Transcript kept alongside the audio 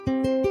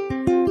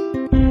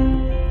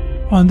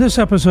On this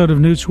episode of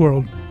Newt's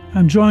World,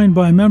 I'm joined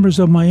by members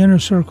of my Inner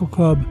Circle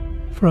Club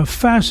for a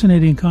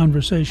fascinating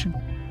conversation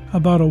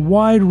about a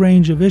wide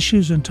range of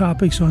issues and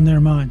topics on their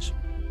minds.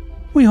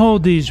 We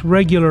hold these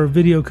regular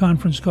video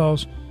conference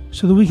calls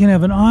so that we can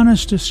have an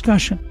honest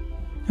discussion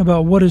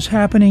about what is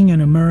happening in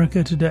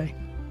America today.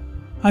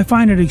 I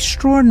find it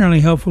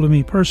extraordinarily helpful to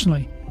me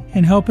personally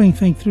in helping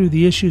think through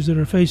the issues that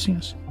are facing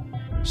us.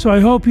 So I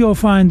hope you'll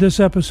find this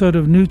episode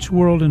of Newt's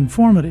World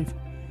informative.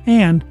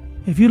 And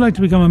if you'd like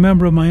to become a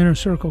member of my Inner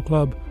Circle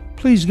Club,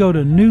 please go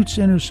to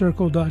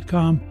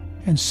newtsinnercircle.com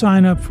and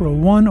sign up for a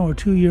 1 or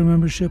 2 year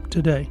membership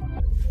today.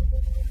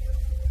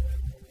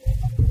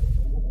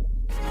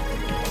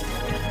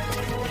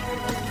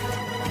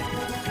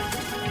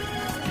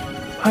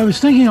 I was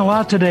thinking a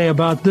lot today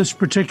about this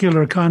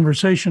particular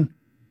conversation,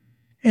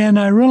 and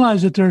I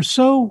realized that there are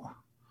so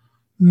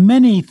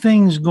many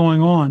things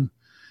going on.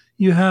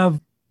 You have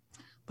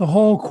the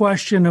whole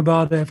question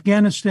about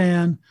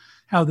Afghanistan,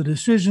 how the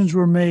decisions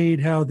were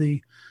made, how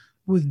the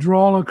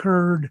withdrawal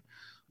occurred,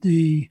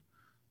 the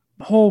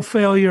whole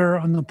failure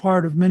on the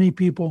part of many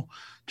people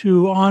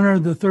to honor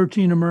the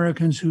 13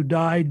 Americans who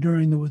died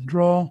during the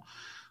withdrawal,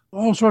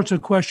 all sorts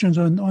of questions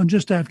on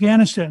just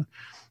Afghanistan.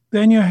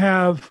 Then you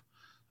have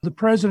the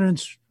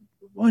president's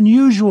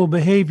unusual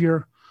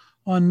behavior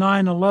on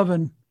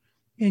 9/11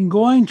 in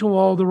going to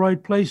all the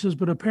right places,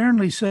 but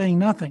apparently saying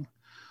nothing,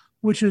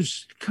 which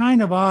is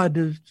kind of odd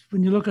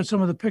when you look at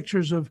some of the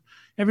pictures of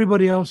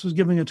everybody else is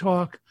giving a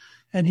talk,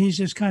 and he's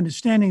just kind of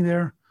standing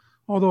there,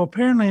 although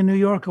apparently in New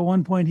York at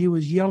one point he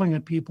was yelling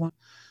at people.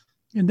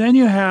 And then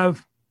you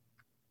have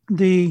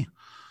the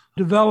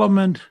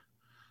development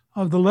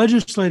of the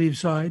legislative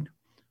side,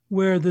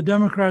 where the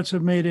Democrats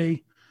have made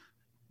a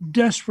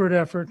desperate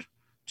effort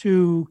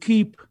to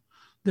keep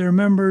their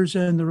members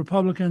and the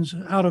Republicans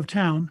out of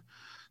town.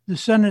 The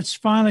Senate's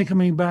finally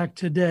coming back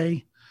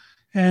today,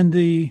 and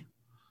the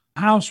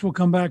House will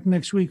come back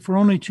next week for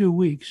only 2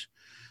 weeks.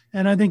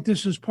 And I think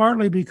this is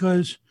partly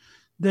because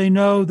they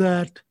know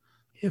that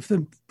if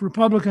the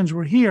Republicans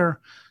were here,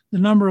 the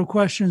number of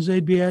questions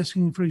they'd be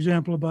asking, for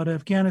example, about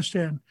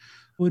Afghanistan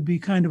would be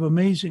kind of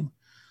amazing.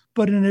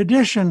 But in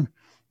addition,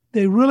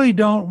 they really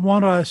don't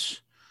want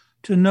us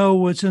to know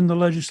what's in the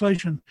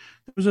legislation.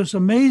 There was this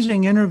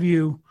amazing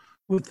interview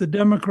with the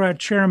Democrat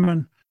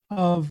chairman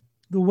of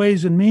the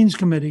Ways and Means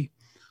Committee,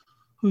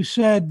 who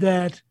said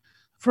that,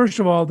 first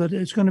of all, that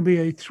it's going to be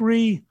a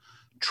 $3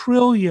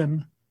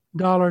 trillion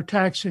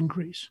tax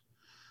increase.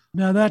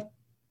 Now, that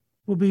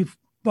will be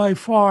by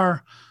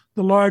far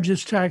the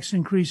largest tax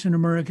increase in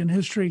American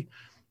history,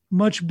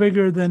 much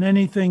bigger than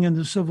anything in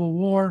the Civil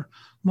War,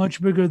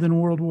 much bigger than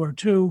World War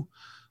II.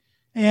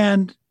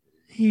 And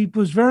he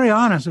was very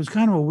honest. It was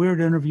kind of a weird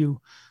interview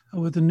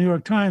with the New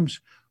York Times,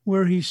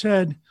 where he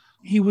said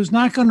he was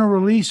not going to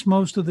release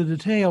most of the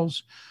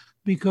details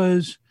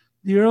because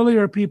the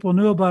earlier people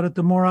knew about it,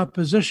 the more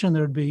opposition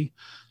there'd be.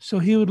 So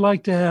he would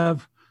like to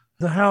have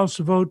the House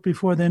vote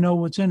before they know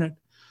what's in it.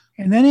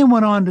 And then he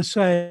went on to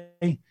say,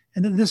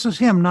 and this is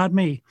him, not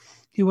me,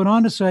 he went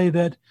on to say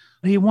that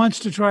he wants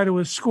to try to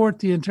escort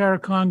the entire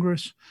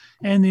Congress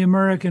and the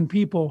American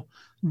people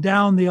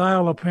down the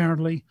aisle,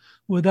 apparently,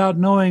 without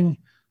knowing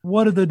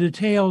what are the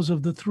details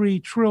of the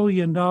 $3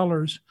 trillion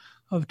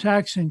of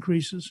tax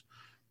increases.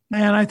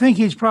 And I think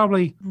he's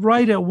probably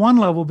right at one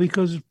level,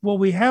 because what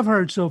we have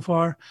heard so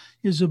far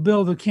is a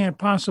bill that can't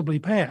possibly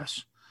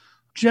pass.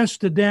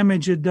 Just the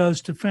damage it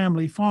does to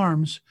family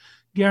farms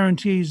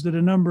guarantees that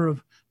a number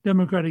of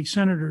Democratic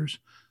senators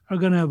are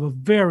going to have a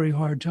very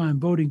hard time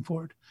voting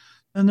for it.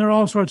 And there are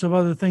all sorts of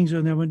other things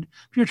in there.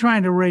 If you're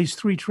trying to raise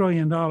 $3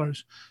 trillion,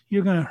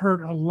 you're going to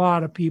hurt a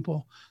lot of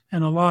people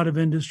and a lot of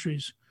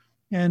industries.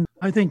 And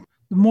I think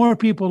the more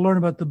people learn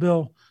about the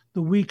bill,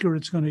 the weaker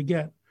it's going to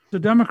get. The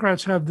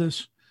Democrats have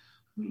this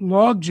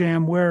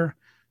logjam where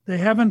they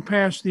haven't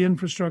passed the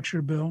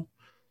infrastructure bill,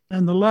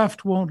 and the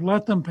left won't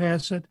let them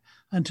pass it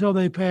until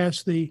they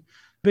pass the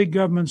big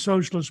government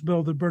socialist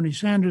bill that Bernie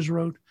Sanders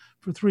wrote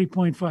for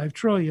 $3.5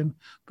 trillion.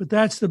 But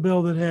that's the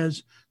bill that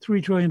has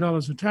 $3 trillion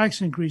of tax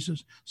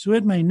increases. So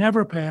it may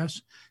never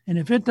pass. And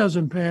if it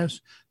doesn't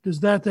pass, does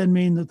that then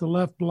mean that the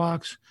left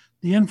blocks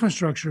the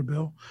infrastructure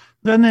bill?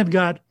 Then they've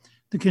got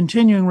the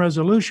continuing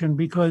resolution,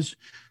 because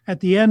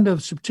at the end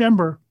of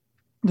September,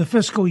 the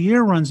fiscal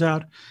year runs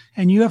out,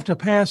 and you have to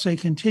pass a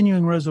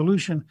continuing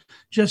resolution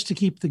just to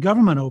keep the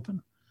government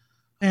open.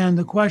 And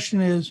the question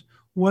is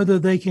whether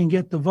they can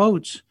get the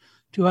votes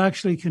to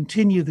actually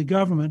continue the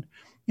government.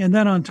 And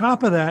then on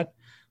top of that,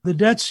 the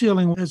debt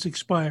ceiling has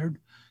expired,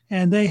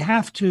 and they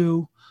have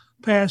to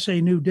pass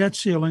a new debt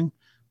ceiling,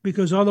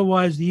 because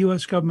otherwise the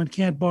U.S. government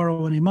can't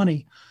borrow any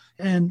money.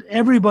 And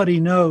everybody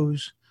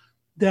knows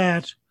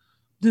that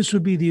this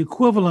would be the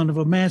equivalent of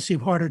a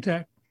massive heart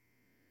attack.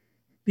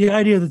 The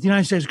idea that the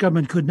United States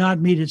government could not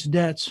meet its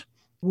debts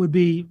would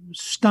be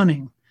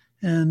stunning.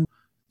 And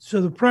so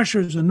the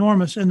pressure is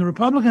enormous. And the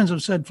Republicans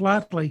have said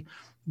flatly,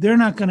 they're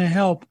not going to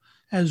help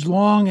as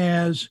long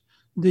as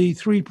the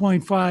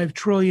 $3.5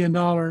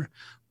 trillion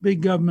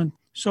big government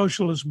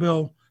socialist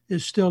bill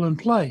is still in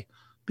play,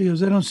 because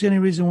they don't see any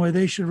reason why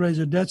they should raise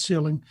a debt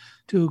ceiling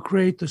to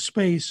create the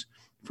space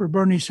for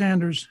Bernie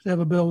Sanders to have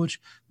a bill, which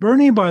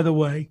Bernie, by the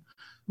way,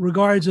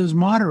 regards as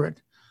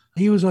moderate.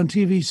 He was on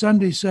TV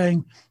Sunday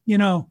saying,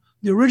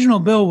 the original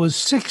bill was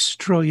 $6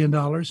 trillion,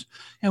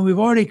 and we've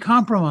already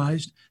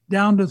compromised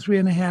down to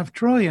 $3.5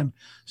 trillion.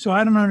 So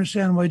I don't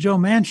understand why Joe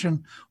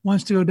Manchin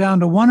wants to go down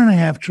to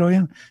 $1.5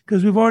 trillion,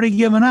 because we've already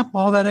given up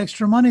all that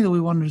extra money that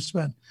we wanted to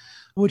spend,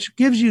 which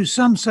gives you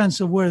some sense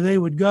of where they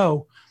would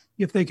go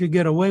if they could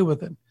get away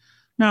with it.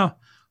 Now,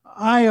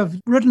 I have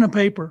written a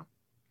paper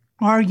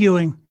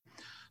arguing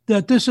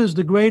that this is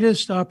the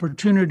greatest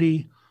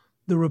opportunity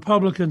the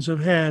Republicans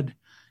have had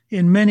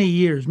in many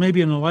years,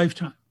 maybe in a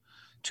lifetime,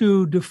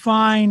 to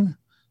define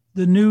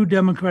the new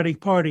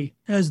Democratic Party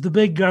as the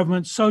big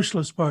government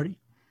socialist party,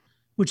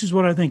 which is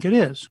what I think it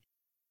is.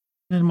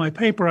 In my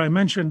paper, I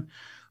mention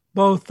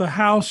both the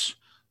House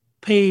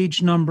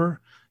page number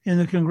in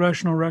the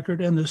congressional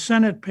record and the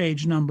Senate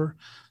page number,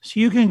 so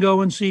you can go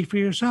and see for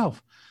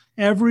yourself.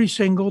 Every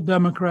single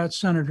Democrat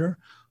senator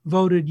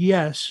voted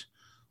yes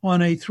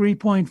on a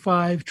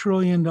 $3.5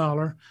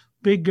 trillion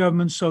big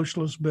government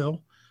socialist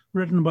bill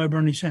written by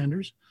Bernie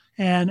Sanders.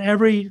 And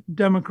every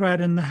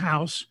Democrat in the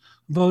House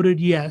voted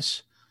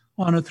yes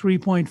on a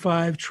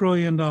 $3.5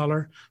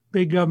 trillion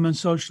big government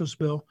socialist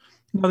bill.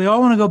 Now, they all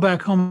want to go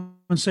back home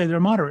and say they're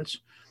moderates.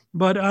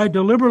 But I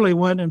deliberately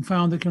went and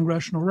found the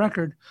congressional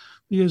record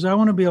because I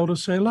want to be able to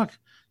say, look,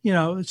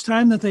 it's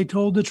time that they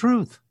told the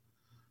truth.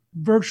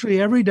 Virtually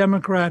every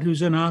Democrat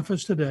who's in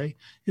office today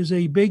is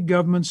a big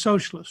government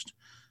socialist.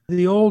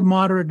 The old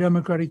moderate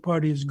Democratic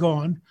Party is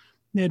gone.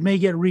 It may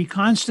get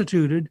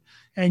reconstituted,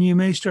 and you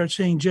may start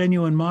seeing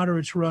genuine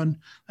moderates run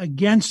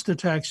against the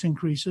tax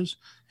increases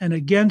and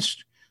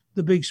against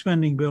the big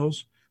spending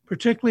bills,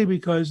 particularly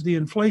because the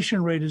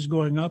inflation rate is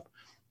going up.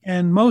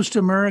 And most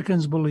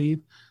Americans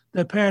believe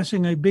that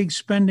passing a big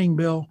spending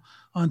bill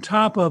on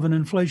top of an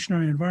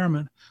inflationary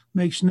environment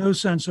makes no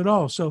sense at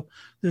all. So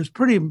there's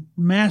pretty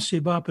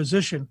massive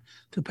opposition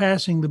to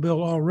passing the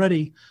bill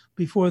already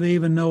before they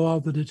even know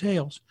all the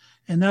details.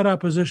 And that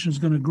opposition is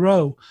going to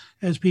grow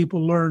as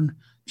people learn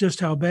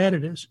just how bad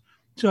it is.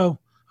 So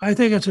I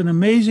think it's an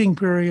amazing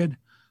period.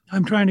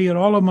 I'm trying to get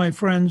all of my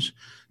friends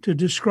to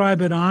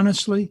describe it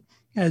honestly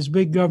as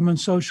big government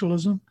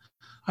socialism.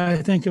 I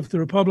think if the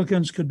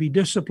Republicans could be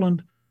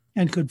disciplined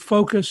and could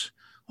focus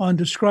on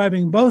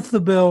describing both the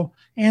bill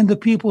and the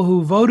people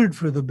who voted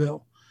for the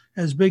bill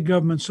as big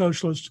government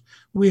socialists.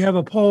 We have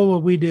a poll that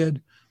we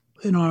did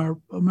in our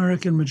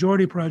American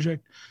Majority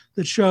Project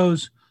that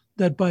shows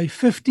that by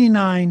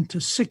 59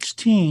 to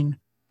 16,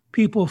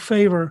 people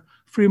favor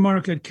free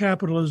market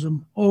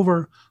capitalism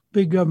over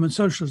big government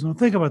socialism. Now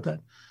think about that,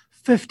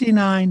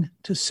 59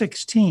 to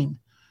 16.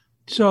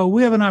 So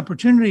we have an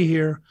opportunity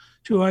here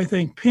to, I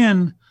think,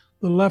 pin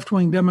the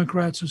left-wing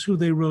Democrats as who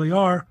they really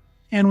are.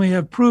 And we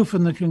have proof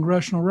in the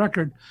congressional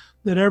record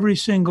that every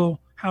single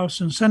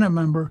House and Senate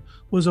member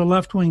was a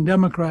left-wing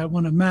Democrat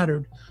when it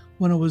mattered,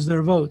 when it was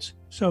their votes.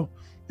 So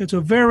it's a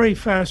very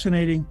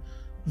fascinating,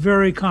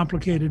 very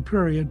complicated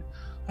period.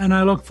 And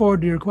I look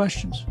forward to your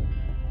questions.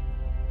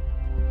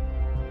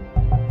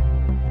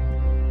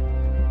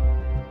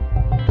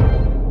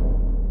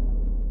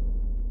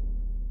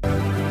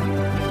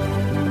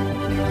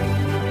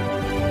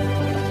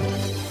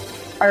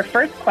 Our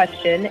first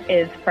question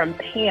is from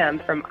Pam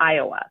from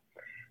Iowa.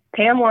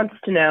 Pam wants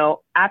to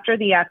know, after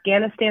the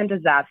Afghanistan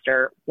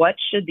disaster, what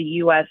should the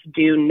U.S.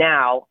 do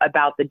now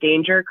about the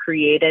danger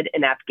created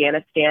in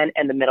Afghanistan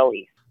and the Middle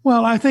East?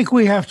 Well, I think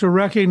we have to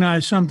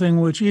recognize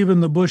something which even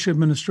the Bush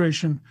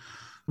administration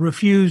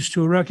refused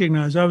to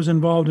recognize. I was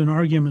involved in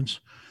arguments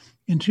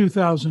in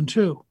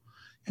 2002,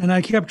 and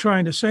I kept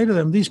trying to say to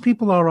them, these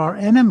people are our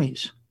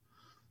enemies.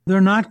 They're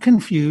not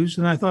confused.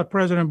 And I thought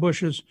President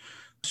Bush's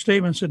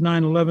statements at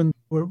 9/11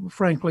 were,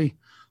 frankly,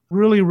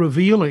 really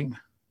revealing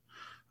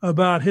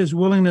about his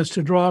willingness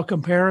to draw a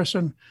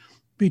comparison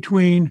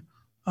between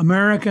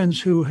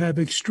Americans who have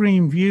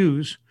extreme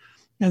views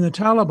and the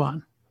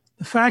Taliban.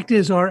 The fact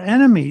is, our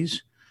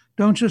enemies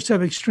don't just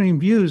have extreme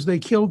views. They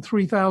killed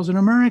 3,000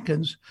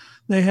 Americans.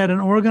 They had an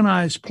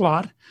organized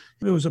plot.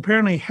 It was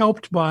apparently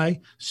helped by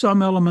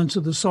some elements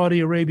of the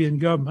Saudi Arabian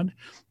government.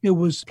 It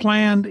was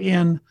planned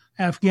in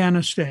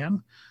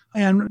Afghanistan.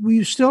 And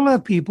we still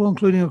have people,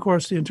 including, of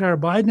course, the entire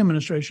Biden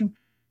administration,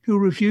 who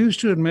refuse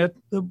to admit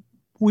that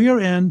we are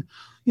in,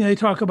 they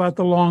talk about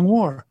the long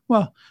war.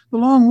 Well, the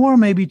long war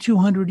may be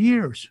 200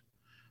 years.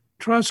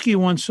 Trotsky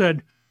once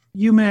said,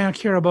 you may not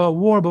care about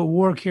war, but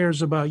war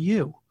cares about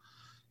you.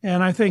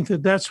 And I think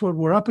that that's what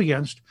we're up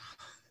against.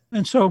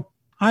 And so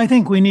I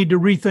think we need to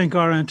rethink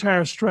our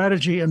entire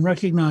strategy and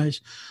recognize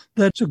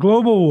that it's a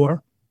global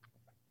war.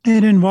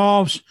 It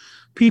involves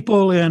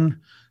people in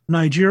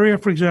Nigeria,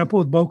 for example,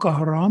 with Boko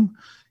Haram.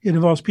 It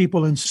involves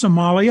people in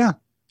Somalia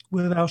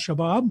with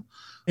al-Shabaab.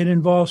 It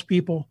involves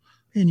people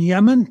in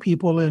Yemen,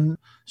 people in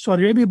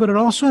Saudi Arabia, but it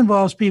also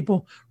involves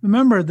people.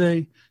 Remember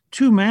the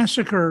two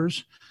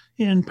massacres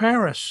in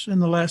Paris in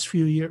the last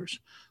few years,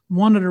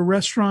 one at a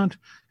restaurant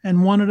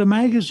and one at a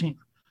magazine.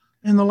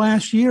 In the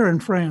last year in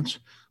France,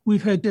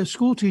 We've had a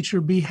school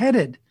teacher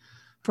beheaded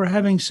for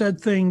having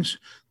said things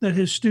that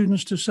his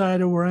students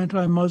decided were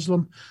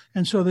anti-Muslim,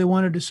 and so they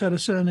wanted to set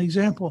us an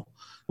example.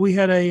 We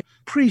had a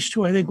priest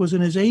who I think was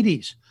in his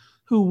 80s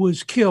who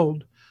was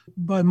killed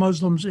by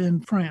Muslims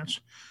in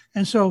France.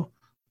 And so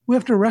we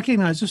have to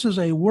recognize this is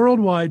a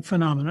worldwide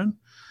phenomenon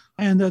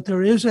and that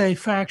there is a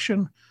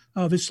faction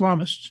of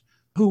Islamists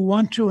who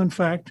want to, in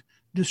fact,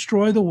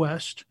 destroy the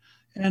West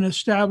and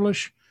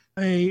establish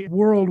a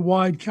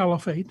worldwide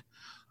caliphate,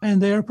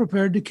 and they are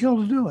prepared to kill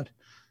to do it.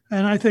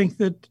 And I think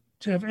that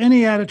to have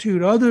any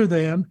attitude other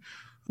than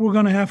we're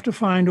going to have to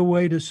find a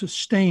way to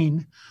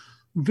sustain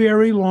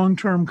very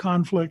long-term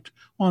conflict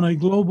on a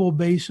global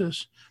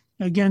basis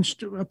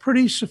against a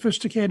pretty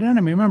sophisticated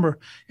enemy. Remember,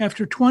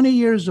 after 20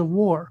 years of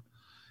war,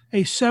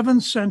 a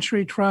 7th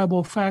century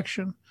tribal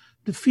faction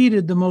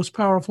defeated the most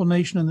powerful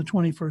nation in the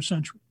 21st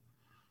century.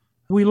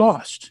 We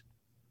lost.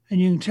 And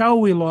you can tell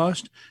we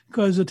lost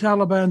because the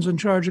Taliban's in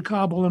charge of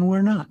Kabul and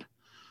we're not.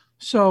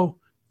 So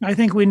I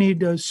think we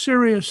need a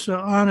serious,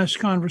 honest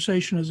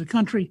conversation as a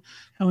country,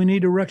 and we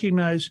need to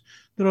recognize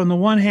that on the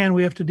one hand,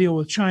 we have to deal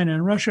with China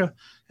and Russia,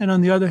 and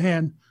on the other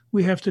hand,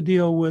 we have to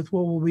deal with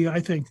what will be, I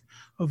think,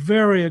 a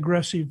very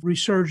aggressive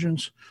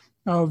resurgence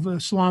of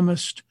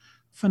Islamist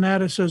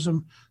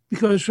fanaticism,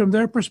 because from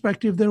their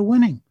perspective, they're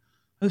winning.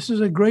 This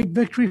is a great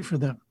victory for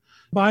them.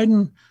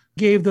 Biden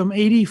gave them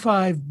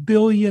 $85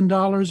 billion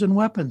in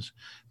weapons,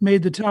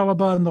 made the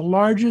Taliban the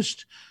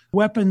largest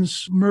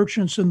weapons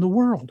merchants in the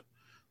world.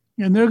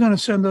 And they're going to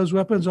send those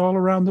weapons all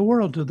around the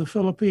world, to the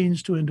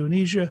Philippines, to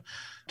Indonesia,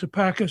 to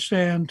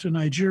Pakistan, to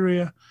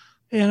Nigeria.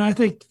 And I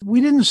think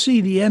we didn't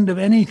see the end of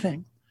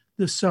anything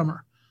this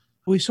summer.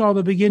 We saw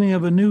the beginning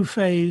of a new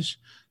phase,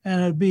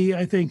 and it'd be,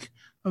 I think,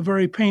 a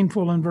very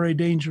painful and very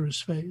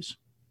dangerous phase.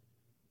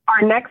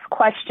 Our next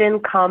question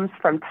comes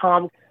from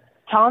Tom.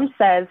 Tom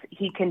says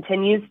he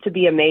continues to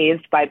be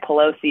amazed by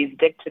Pelosi's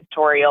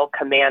dictatorial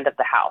command of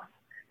the House.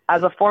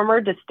 As a former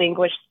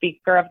distinguished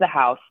Speaker of the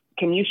House,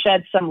 can you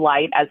shed some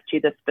light as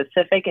to the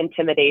specific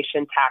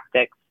intimidation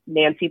tactics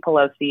Nancy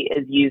Pelosi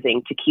is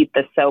using to keep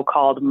the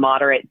so-called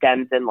moderate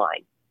Dems in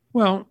line?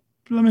 Well,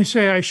 let me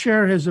say I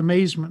share his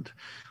amazement.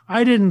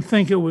 I didn't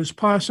think it was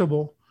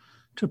possible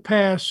to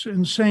pass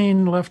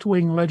insane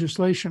left-wing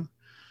legislation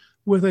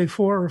with a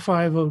 4 or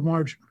 5 vote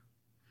margin.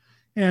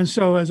 And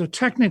so as a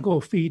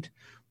technical feat,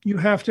 you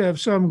have to have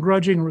some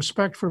grudging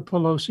respect for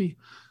Pelosi,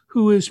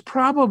 who is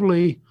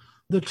probably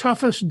the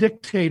toughest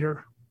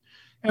dictator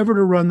ever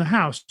to run the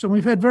House. So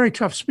we've had very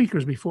tough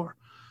speakers before.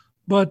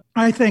 But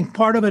I think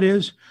part of it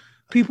is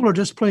people are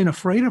just plain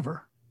afraid of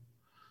her.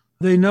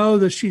 They know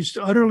that she's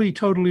utterly,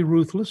 totally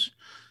ruthless.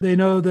 They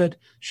know that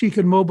she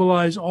can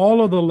mobilize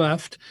all of the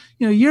left.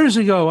 You know, years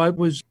ago, I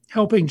was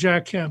helping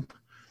Jack Kemp,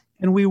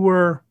 and we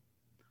were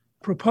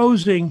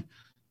proposing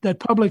that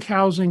public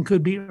housing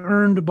could be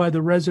earned by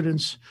the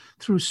residents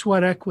through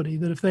sweat equity,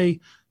 that if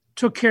they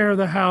took care of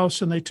the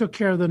house and they took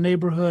care of the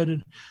neighborhood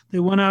and they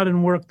went out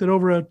and worked, that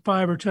over a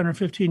 5 or 10 or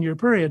 15-year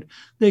period,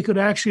 they could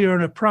actually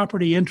earn a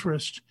property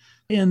interest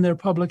in their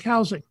public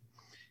housing.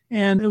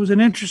 And it was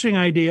an interesting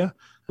idea.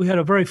 We had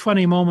a very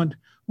funny moment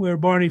where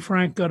Barney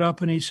Frank got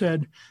up and he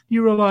said,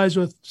 you realize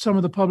with some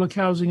of the public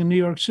housing in New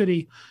York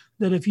City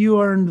that if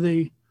you earned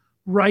the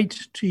right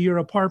to your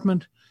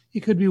apartment,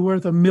 it could be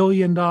worth $1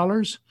 million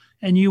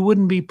and you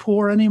wouldn't be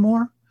poor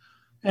anymore?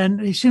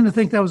 And he seemed to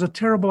think that was a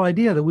terrible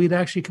idea, that we'd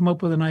actually come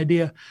up with an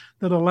idea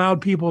that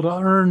allowed people to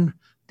earn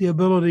the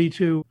ability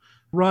to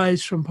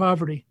rise from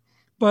poverty.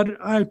 But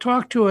I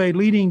talked to a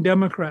leading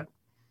Democrat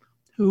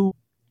who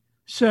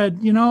said,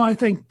 you know, I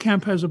think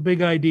Kemp has a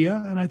big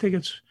idea, and I think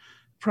it's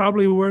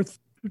probably worth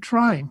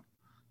trying.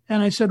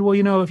 And I said, well,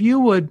 you know, if you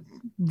would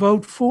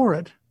vote for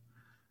it,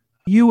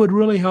 you would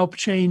really help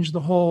change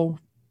the whole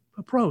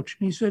approach.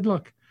 And he said,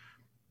 look,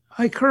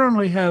 I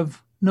currently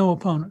have no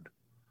opponent.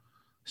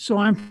 So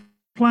I'm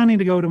planning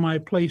to go to my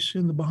place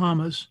in the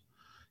Bahamas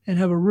and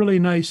have a really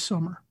nice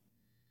summer.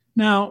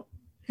 Now,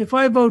 if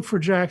I vote for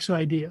Jack's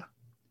idea,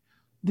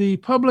 the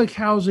public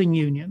housing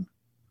union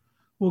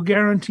will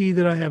guarantee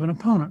that I have an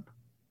opponent.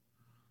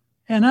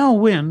 And I'll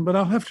win, but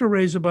I'll have to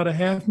raise about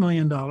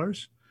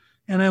 $500,000,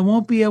 and I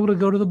won't be able to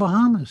go to the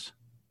Bahamas.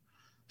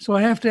 So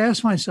I have to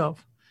ask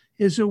myself,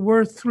 is it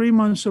worth 3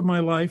 months of my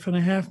life and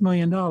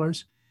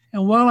 $500,000?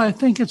 And while I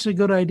think it's a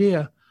good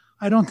idea,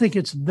 I don't think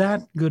it's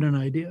that good an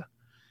idea.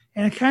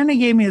 And it kind of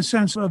gave me a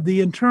sense of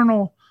the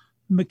internal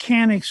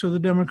mechanics of the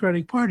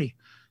Democratic Party,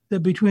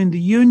 that between the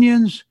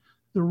unions,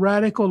 the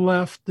radical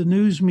left, the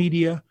news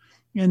media,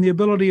 and the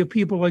ability of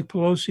people like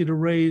Pelosi to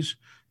raise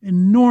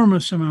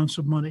enormous amounts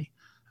of money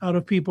out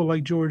of people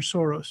like George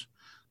Soros,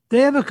 they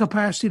have a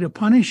capacity to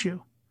punish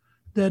you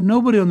that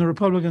nobody on the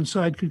Republican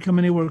side could come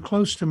anywhere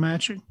close to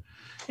matching.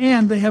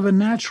 And they have a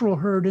natural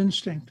herd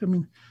instinct. I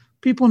mean,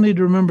 people need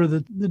to remember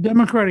that the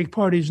Democratic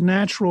Party's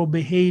natural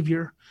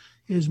behavior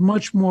is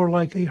much more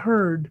like a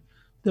herd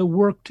that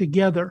work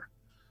together.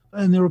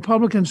 And the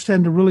Republicans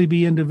tend to really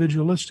be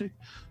individualistic.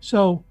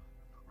 So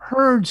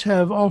herds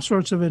have all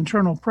sorts of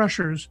internal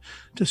pressures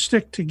to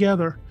stick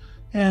together.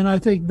 And I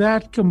think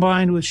that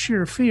combined with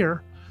sheer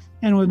fear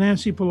and with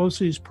Nancy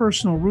Pelosi's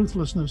personal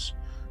ruthlessness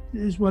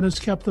is what has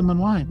kept them in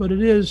line. But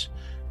it is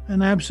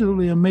an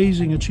absolutely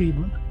amazing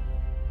achievement.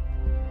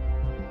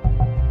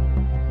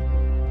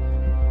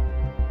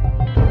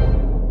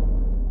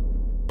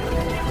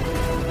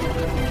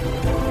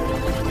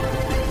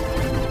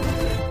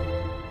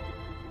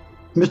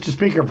 Mr.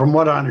 Speaker, from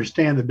what I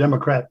understand, the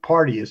Democrat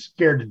Party is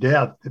scared to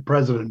death that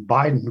President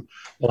Biden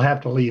will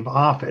have to leave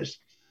office.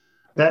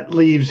 That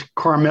leaves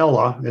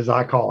Carmela, as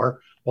I call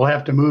her, will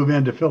have to move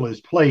in to fill his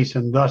place,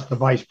 and thus the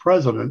vice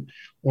president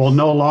will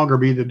no longer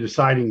be the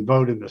deciding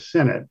vote in the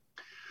Senate.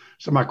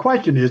 So my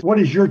question is, what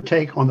is your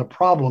take on the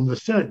problem the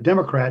Senate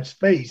Democrats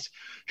face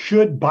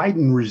should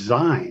Biden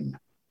resign?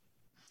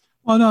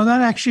 Well, no,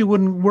 that actually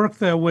wouldn't work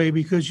that way,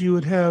 because you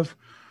would have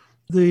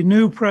the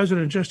new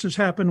president, just as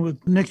happened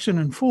with Nixon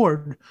and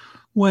Ford.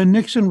 When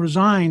Nixon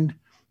resigned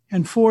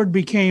and Ford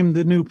became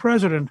the new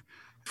president,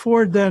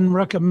 Ford then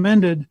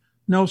recommended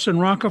Nelson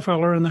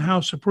Rockefeller and the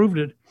House approved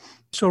it.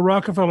 So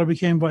Rockefeller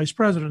became vice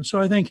president.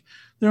 So I think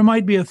there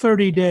might be a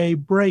 30-day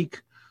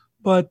break,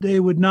 but they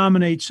would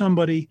nominate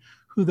somebody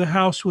who the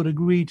House would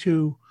agree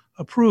to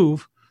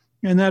approve,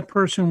 and that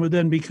person would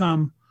then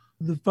become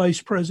the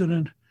vice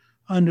president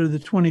under the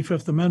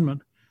 25th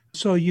Amendment.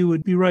 So you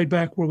would be right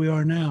back where we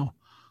are now.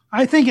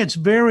 I think it's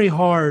very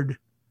hard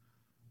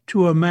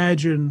to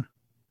imagine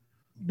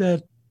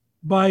that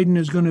Biden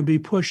is going to be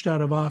pushed out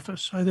of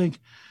office. I think,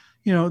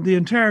 the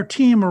entire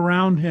team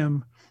around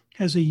him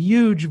has a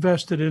huge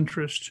vested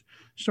interest,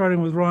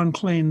 starting with Ron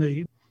Klain,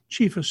 the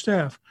chief of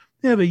staff.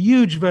 They have a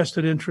huge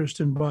vested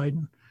interest in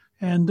Biden,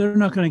 and they're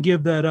not going to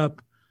give that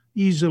up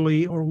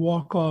easily or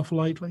walk off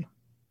lightly.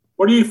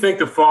 What do you think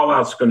the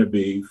fallout's going to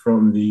be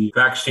from the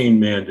vaccine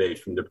mandate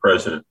from the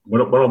president?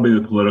 What will be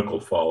the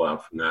political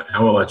fallout from that?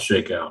 How will that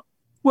shake out?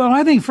 Well,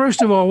 I think,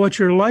 first of all, what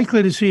you're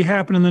likely to see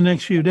happen in the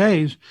next few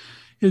days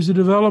is the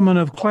development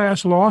of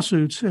class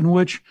lawsuits in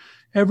which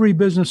every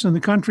business in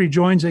the country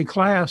joins a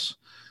class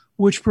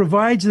which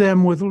provides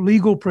them with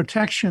legal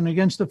protection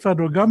against the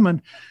federal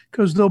government,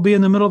 because they'll be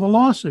in the middle of a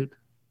lawsuit.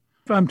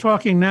 I'm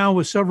talking now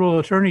with several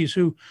attorneys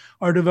who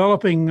are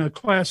developing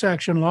class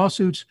action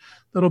lawsuits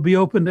that'll be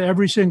open to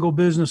every single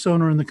business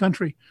owner in the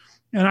country.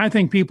 And I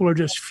think people are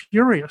just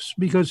furious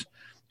because,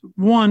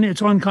 one,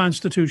 it's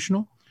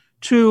unconstitutional.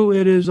 Two,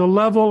 it is a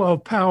level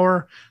of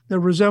power that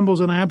resembles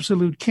an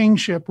absolute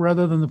kingship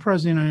rather than the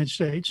President of the United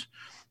States.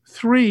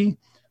 Three,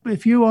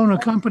 if you own a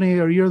company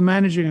or you're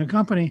managing a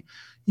company,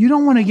 you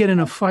don't want to get in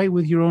a fight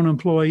with your own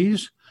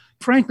employees.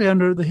 Frankly,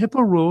 under the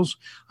HIPAA rules,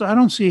 I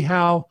don't see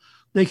how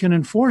they can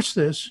enforce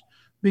this,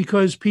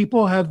 because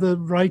people have the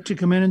right to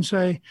come in and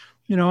say,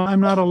 I'm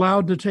not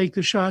allowed to take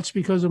the shots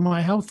because of my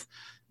health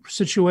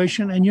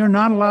situation, and you're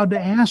not allowed to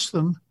ask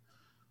them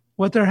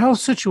what their health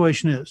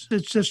situation is.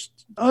 It's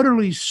just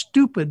utterly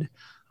stupid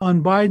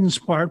on Biden's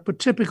part, but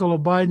typical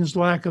of Biden's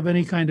lack of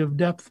any kind of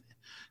depth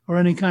or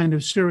any kind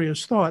of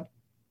serious thought.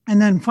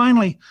 And then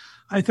finally,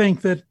 I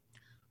think that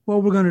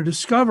what we're going to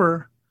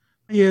discover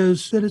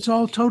is that it's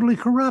all totally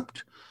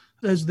corrupt.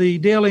 As the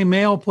Daily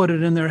Mail put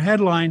it in their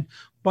headline,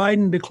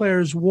 Biden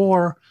declares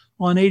war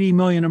on 80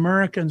 million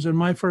Americans. And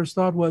my first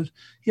thought was,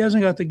 he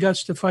hasn't got the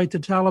guts to fight the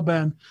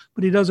Taliban,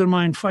 but he doesn't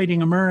mind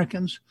fighting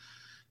Americans.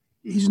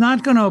 He's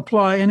not going to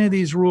apply any of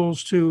these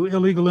rules to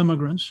illegal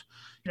immigrants.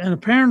 And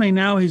apparently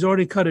now he's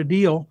already cut a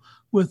deal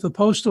with the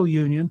postal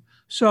union.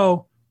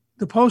 So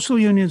the postal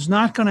union is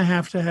not going to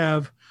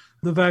have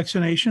the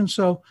vaccination.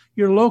 So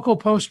your local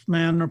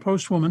postman or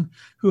postwoman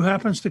who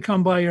happens to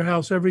come by your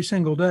house every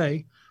single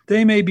day,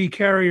 they may be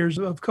carriers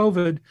of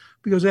COVID,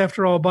 because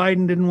after all,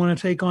 Biden didn't want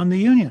to take on the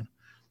union.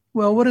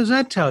 Well, what does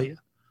that tell you?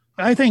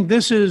 I think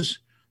this is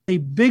a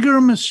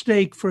bigger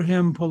mistake for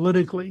him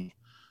politically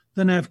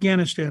than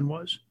Afghanistan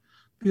was.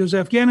 Because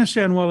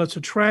Afghanistan, while it's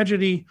a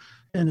tragedy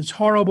and it's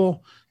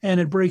horrible and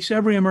it breaks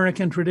every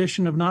American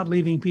tradition of not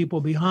leaving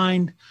people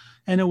behind,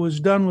 and it was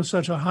done with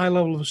such a high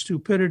level of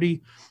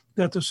stupidity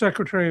that the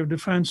Secretary of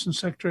Defense and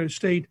Secretary of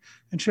State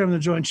and Chairman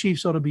of the Joint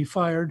Chiefs ought to be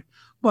fired.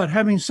 But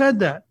having said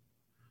that,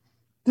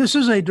 this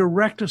is a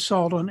direct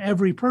assault on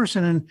every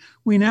person. And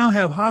we now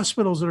have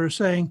hospitals that are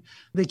saying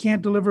they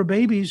can't deliver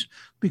babies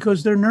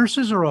because their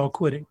nurses are all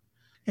quitting.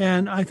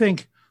 And I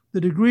think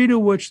the degree to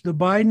which the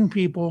Biden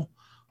people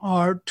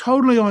are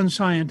totally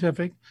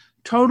unscientific,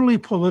 totally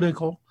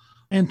political,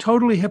 and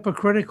totally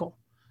hypocritical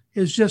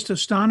is just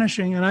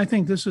astonishing. And I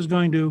think this is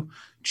going to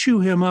chew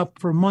him up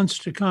for months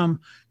to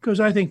come, because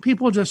I think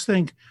people just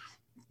think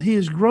he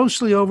is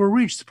grossly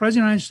overreached. The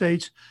President of the United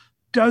States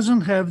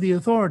doesn't have the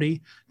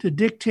authority to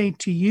dictate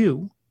to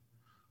you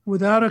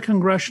without a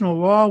congressional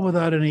law,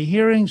 without any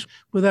hearings,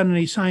 without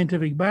any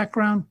scientific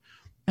background.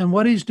 And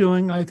what he's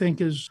doing, I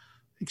think, is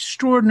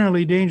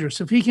extraordinarily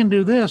dangerous. If he can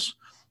do this,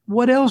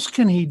 what else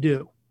can he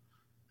do?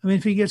 I mean,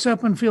 if he gets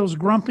up and feels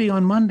grumpy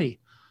on Monday,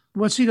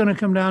 what's he going to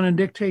come down and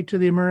dictate to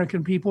the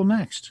American people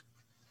next?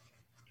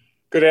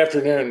 Good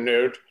afternoon,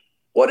 Newt.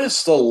 What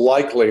is the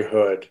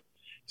likelihood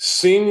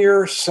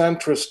senior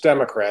centrist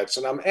Democrats,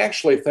 and I'm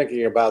actually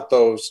thinking about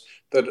those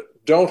that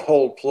don't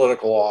hold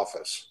political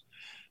office,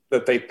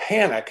 that they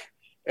panic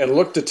and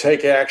look to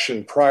take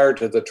action prior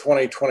to the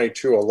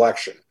 2022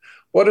 election,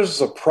 what is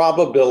the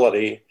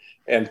probability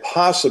and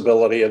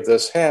possibility of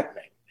this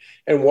happening?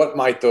 And what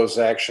might those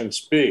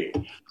actions be?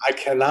 I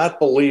cannot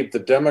believe the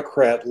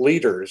Democrat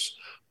leaders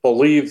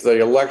believe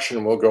the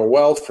election will go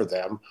well for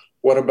them.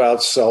 What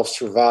about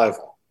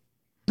self-survival?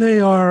 They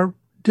are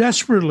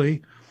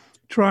desperately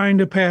trying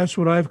to pass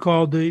what I've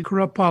called the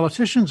Corrupt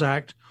Politicians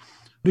Act,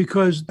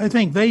 because I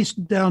think they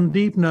down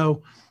deep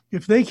know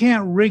if they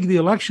can't rig the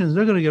elections,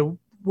 they're going to get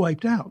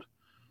wiped out.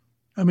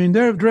 I mean,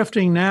 they're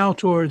drifting now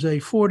towards a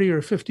 40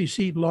 or 50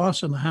 seat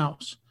loss in the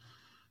House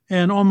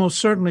and almost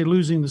certainly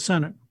losing the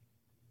Senate.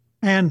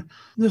 And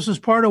this is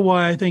part of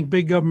why I think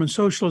big government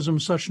socialism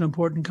is such an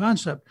important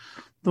concept.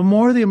 The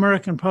more the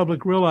American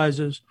public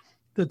realizes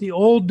that the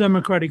old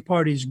Democratic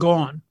Party is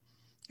gone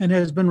and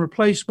has been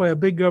replaced by a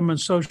big government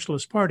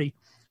socialist party,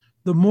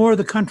 the more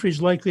the country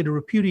is likely to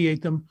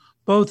repudiate them,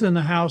 both in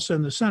the House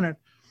and the Senate.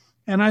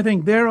 And I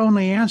think their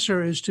only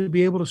answer is to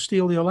be able to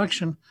steal the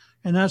election.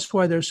 And that's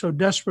why they're so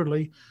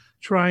desperately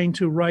trying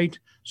to write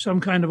some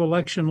kind of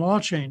election law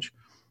change.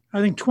 I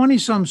think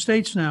 20-some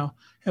states now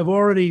have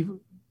already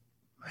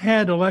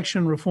had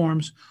election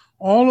reforms,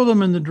 all of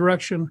them in the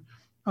direction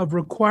of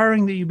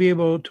requiring that you be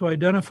able to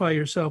identify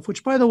yourself,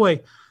 which, by the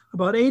way,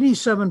 about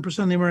 87%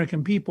 of the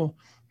American people,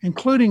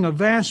 including a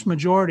vast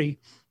majority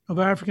of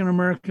African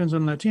Americans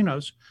and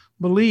Latinos,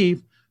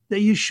 believe that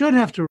you should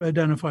have to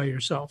identify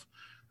yourself.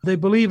 They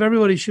believe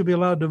everybody should be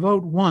allowed to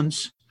vote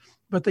once,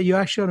 but that you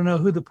actually ought to know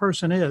who the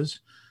person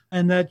is,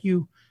 and that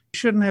you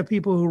shouldn't have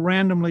people who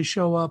randomly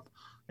show up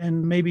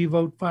and maybe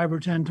vote 5 or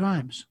 10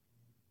 times.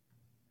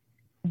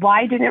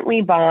 Why didn't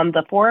we bomb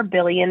the $4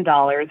 billion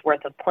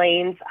worth of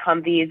planes,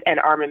 Humvees, and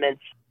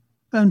armaments?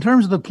 In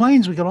terms of the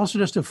planes, we could also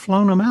just have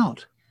flown them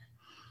out.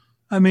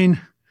 I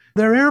mean,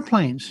 they're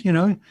airplanes, you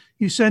know.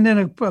 You send in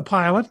a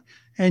pilot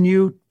and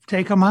you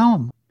take them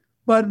home.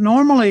 But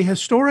normally,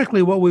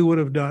 historically, what we would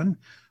have done,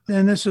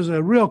 and this is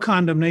a real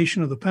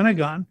condemnation of the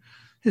Pentagon,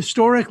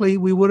 historically,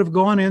 we would have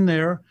gone in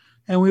there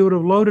and we would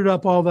have loaded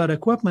up all that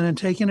equipment and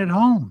taken it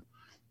home.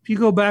 If you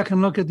go back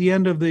and look at the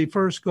end of the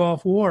first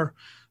Gulf War,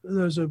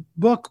 there's a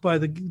book by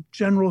the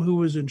general who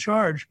was in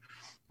charge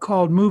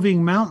called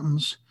Moving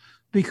Mountains,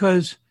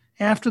 because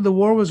after the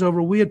war was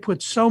over, we had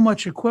put so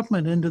much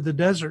equipment into the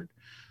desert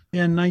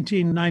in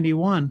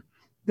 1991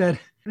 that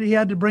he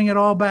had to bring it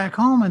all back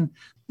home. And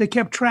they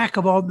kept track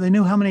of all, they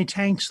knew how many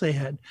tanks they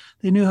had.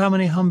 They knew how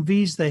many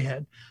Humvees they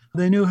had.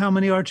 They knew how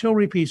many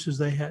artillery pieces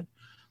they had.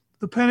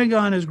 The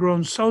Pentagon has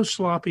grown so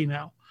sloppy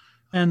now,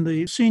 and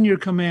the senior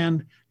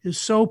command is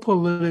so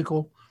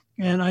political,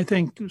 and I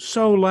think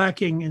so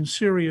lacking in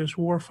serious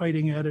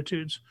warfighting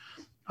attitudes.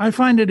 I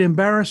find it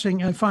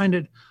embarrassing. I find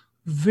it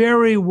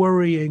very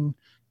worrying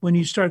when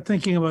you start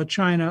thinking about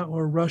China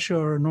or Russia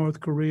or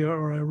North Korea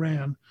or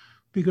Iran,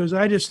 because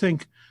I just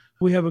think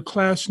we have a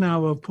class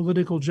now of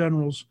political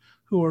generals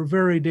who are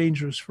very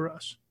dangerous for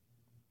us.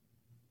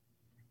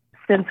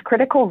 Since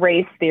critical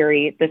race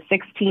theory, the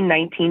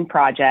 1619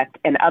 Project,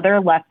 and other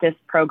leftist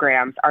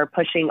programs are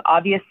pushing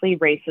obviously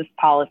racist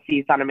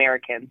policies on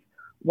Americans,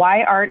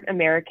 why aren't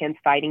Americans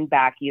fighting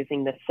back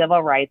using the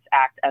Civil Rights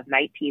Act of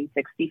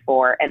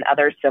 1964 and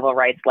other civil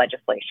rights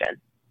legislation?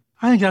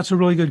 I think that's a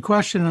really good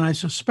question, and I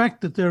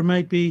suspect that there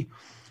might be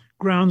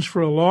grounds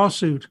for a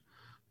lawsuit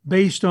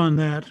based on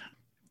that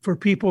for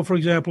people, for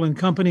example, in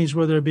companies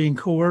where they're being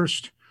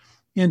coerced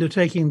into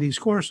taking these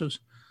courses.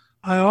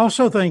 I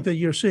also think that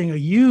you're seeing a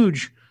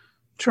huge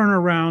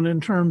turnaround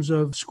in terms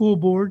of school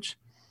boards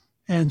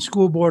and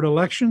school board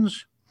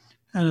elections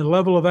and a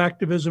level of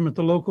activism at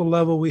the local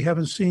level we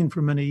haven't seen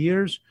for many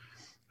years.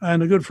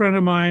 And a good friend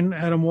of mine,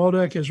 Adam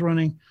Waldeck, is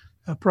running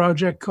a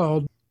project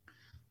called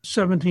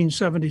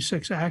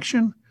 1776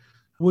 Action,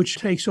 which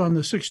takes on the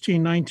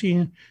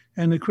 1619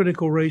 and the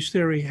critical race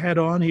theory head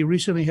on. He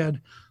recently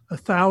had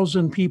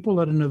 1,000 people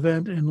at an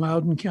event in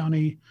Loudoun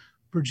County,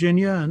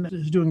 Virginia, and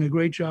is doing a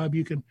great job.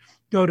 You can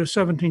go to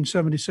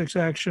 1776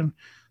 Action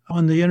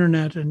on the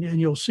internet and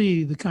you'll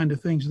see the kind of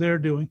things they're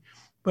doing.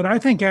 But I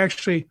think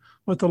actually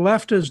what the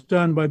left has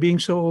done by being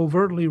so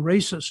overtly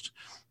racist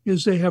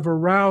is they have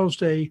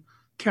aroused a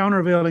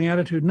countervailing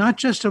attitude, not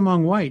just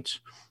among whites,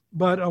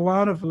 but a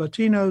lot of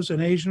Latinos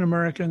and Asian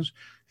Americans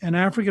and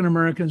African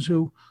Americans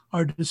who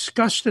are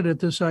disgusted at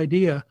this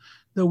idea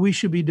that we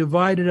should be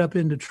divided up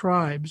into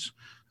tribes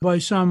by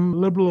some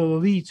liberal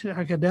elite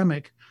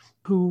academic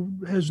who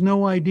has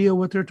no idea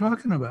what they're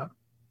talking about.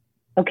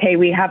 Okay,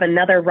 we have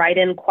another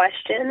write-in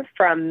question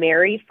from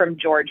Mary from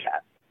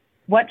Georgia.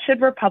 What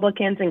should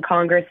Republicans in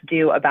Congress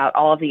do about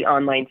all of the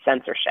online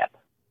censorship?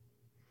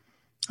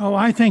 Oh,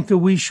 I think that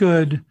we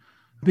should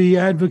be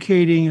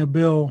advocating a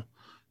bill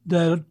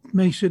that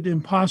makes it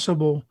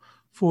impossible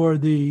for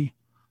the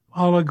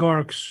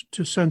oligarchs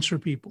to censor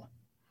people.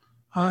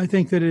 I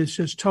think that it's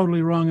just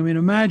totally wrong. I mean,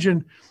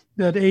 imagine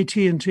that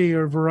AT&T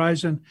or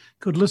Verizon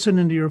could listen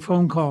into your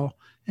phone call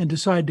and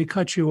decide to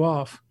cut you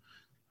off.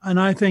 And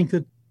I think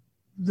that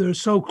they're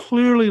so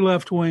clearly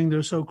left-wing,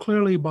 they're so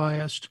clearly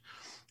biased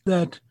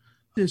that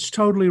it's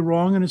totally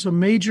wrong, and it's a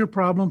major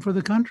problem for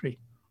the country.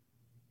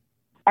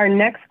 Our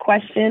next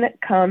question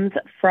comes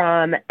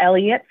from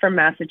Elliot from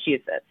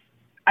Massachusetts.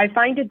 I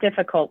find it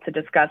difficult to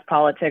discuss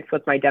politics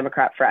with my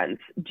Democrat friends.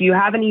 Do you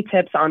have any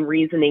tips on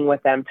reasoning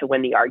with them to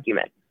win the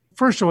argument?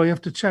 First of all, you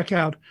have to check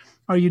out,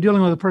 are you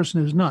dealing with a person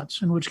who's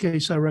nuts? In which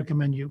case, I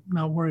recommend you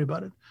not worry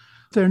about it.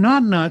 If they're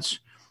not nuts,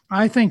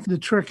 I think the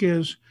trick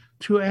is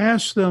to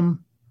ask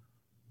them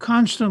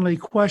constantly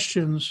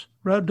questions.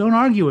 Don't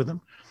argue with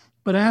them,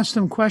 but ask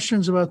them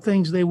questions about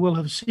things they will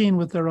have seen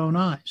with their own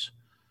eyes.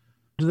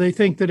 Do they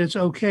think that it's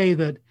okay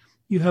that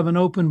you have an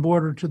open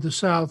border to the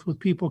south with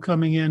people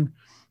coming in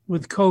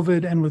with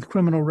COVID and with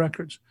criminal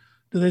records?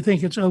 Do they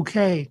think it's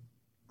okay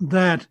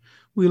that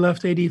we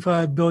left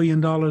 $85 billion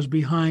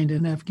behind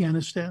in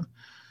Afghanistan?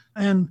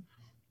 And,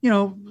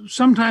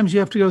 sometimes you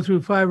have to go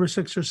through 5 or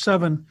 6 or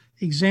 7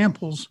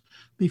 examples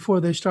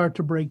before they start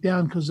to break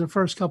down, because the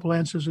first couple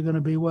answers are going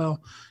to be,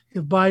 well,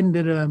 if Biden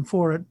did it, I'm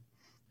for it.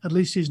 At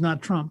least he's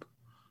not Trump.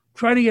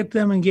 Try to get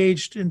them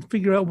engaged and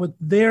figure out what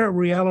their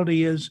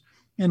reality is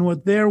and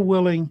what they're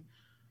willing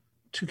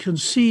to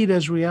concede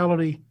as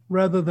reality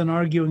rather than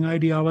arguing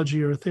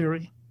ideology or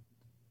theory.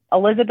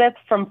 Elizabeth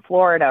from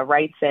Florida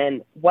writes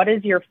in, what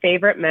is your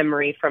favorite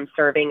memory from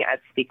serving as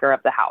Speaker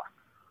of the House?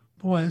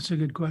 Boy, that's a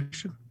good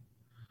question.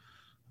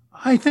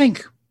 I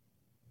think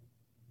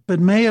it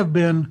may have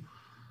been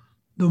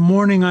the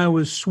morning I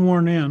was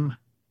sworn in.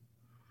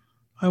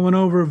 I went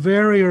over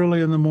very early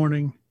in the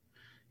morning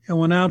and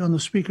went out on the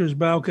Speaker's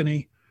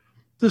balcony.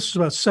 This is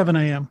about 7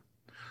 a.m.,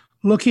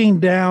 looking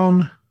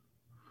down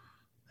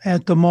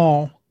at the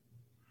mall,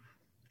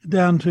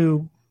 down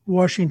to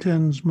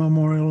Washington's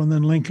Memorial and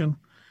then Lincoln.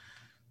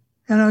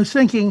 And I was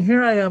thinking,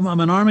 here I am, I'm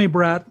an Army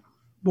brat,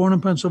 born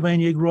in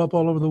Pennsylvania, grew up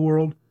all over the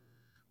world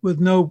with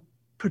no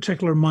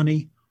particular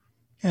money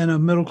and a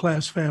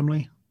middle-class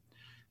family.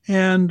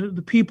 And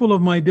the people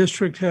of my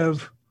district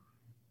have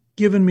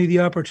given me the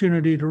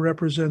opportunity to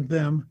represent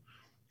them.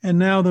 And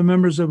now the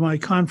members of my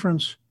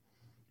conference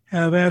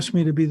have asked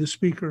me to be the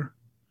speaker.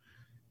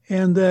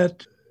 And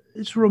that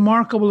it's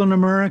remarkable in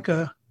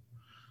America.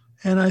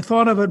 And I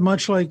thought of it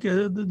much like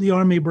the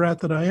Army brat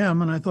that I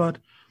am. And I thought,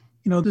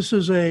 this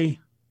is a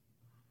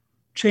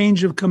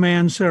change of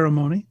command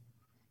ceremony,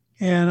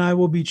 and I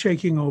will be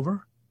taking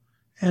over.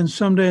 And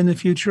someday in the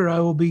future, I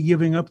will be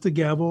giving up the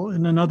gavel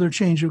in another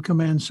change of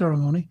command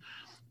ceremony,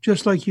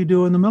 just like you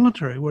do in the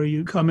military, where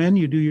you come in,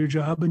 you do your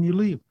job, and you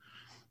leave.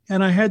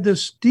 And I had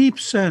this deep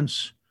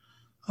sense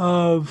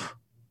of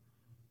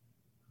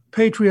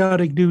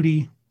patriotic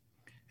duty,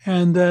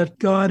 and that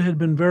God had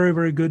been very,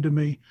 very good to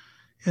me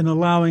in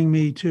allowing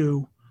me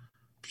to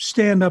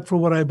stand up for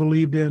what I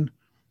believed in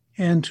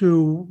and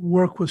to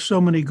work with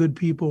so many good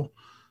people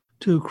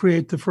to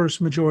create the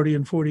first majority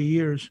in 40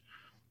 years.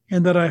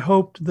 And that I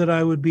hoped that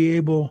I would be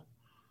able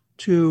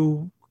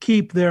to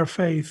keep their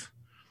faith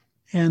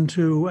and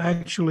to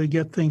actually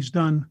get things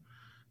done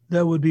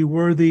that would be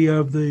worthy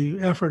of the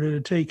effort it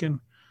had taken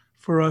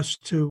for us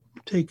to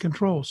take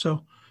control.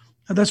 So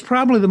that's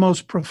probably the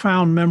most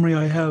profound memory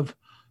I have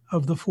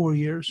of the 4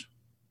 years.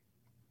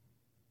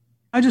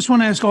 I just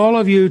want to ask all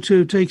of you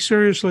to take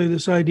seriously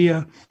this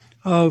idea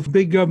of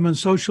big government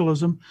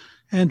socialism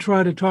and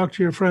try to talk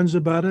to your friends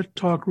about it,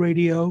 talk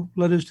radio,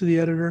 letters to the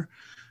editor,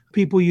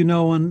 people you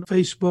know on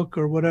Facebook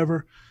or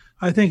whatever.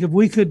 I think if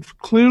we could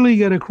clearly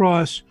get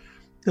across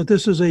that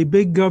this is a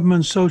big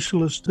government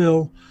socialist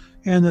bill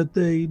and that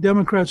the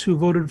Democrats who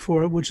voted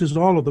for it, which is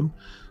all of them,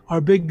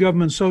 are big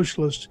government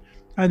socialists,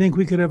 I think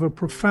we could have a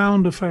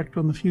profound effect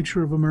on the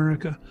future of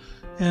America.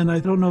 And I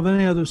don't know of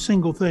any other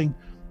single thing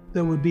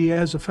that would be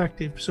as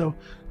effective. So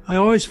I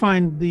always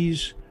find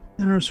these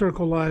Inner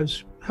Circle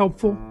Lives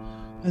helpful,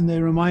 and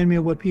they remind me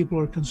of what people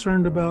are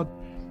concerned about.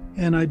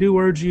 And I do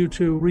urge you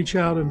to reach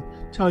out and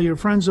tell your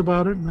friends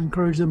about it and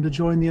encourage them to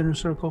join the Inner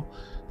Circle.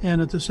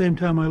 And at the same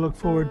time, I look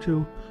forward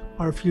to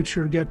our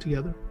future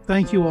get-together.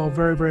 Thank you all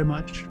very, very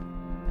much.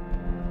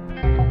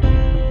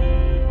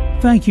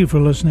 Thank you for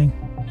listening,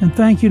 and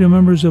thank you to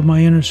members of my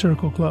Inner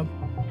Circle Club.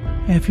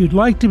 And if you'd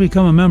like to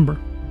become a member,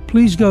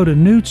 please go to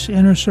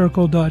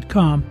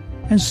newtsinnercircle.com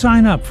and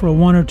sign up for a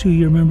 1 or 2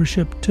 year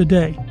membership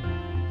today.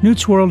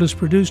 Newt's World is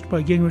produced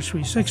by Gingrich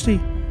 360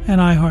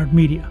 and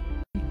iHeartMedia.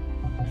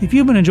 If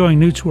you've been enjoying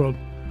Newt's World,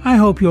 I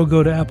hope you'll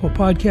go to Apple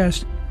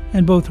Podcasts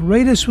and both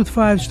rate us with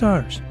 5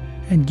 stars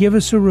and give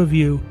us a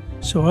review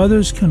so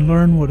others can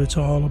learn what it's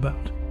all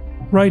about.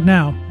 Right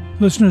now,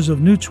 listeners of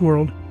Newt's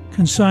World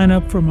can sign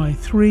up for my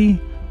 3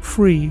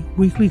 free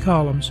weekly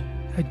columns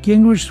at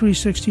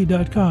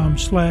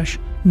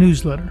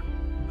gingrich360.com/newsletter.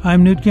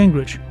 I'm Newt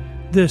Gingrich.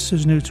 This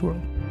is Newt's World.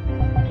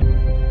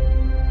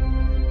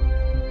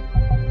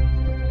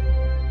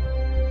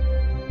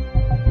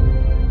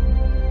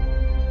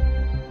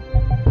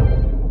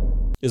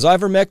 Is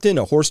ivermectin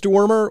a horse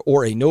dewormer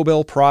or a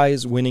Nobel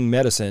Prize-winning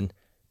medicine?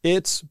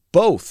 It's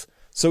both.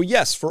 So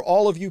yes, for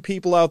all of you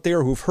people out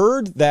there who've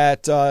heard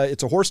that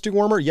it's a horse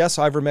dewormer, yes,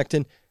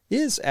 ivermectin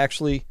is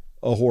actually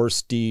a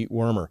horse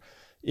dewormer.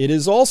 It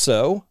is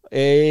also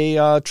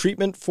a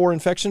treatment for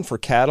infection for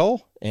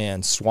cattle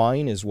and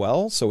swine as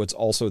well, so it's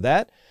also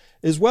that.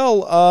 As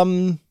well,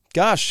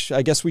 gosh,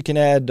 I guess we can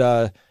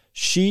add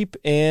sheep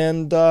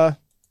and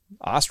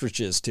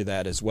ostriches to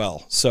that as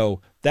well.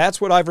 So that's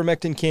what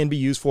ivermectin can be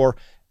used for.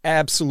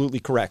 Absolutely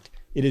correct.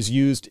 It is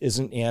used as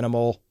an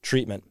animal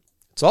treatment.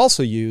 It's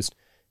also used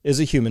as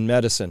a human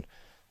medicine.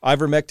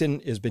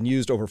 Ivermectin has been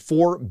used over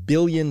 4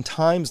 billion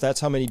times. That's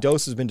how many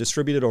doses have been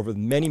distributed over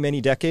many,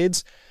 many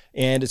decades.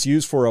 And it's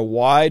used for a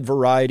wide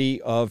variety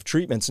of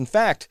treatments. In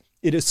fact,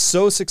 it is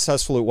so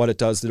successful at what it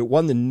does that it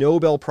won the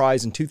Nobel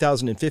Prize in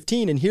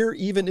 2015. And here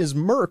even is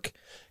Merck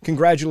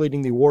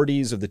congratulating the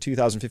awardees of the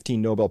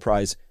 2015 Nobel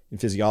Prize in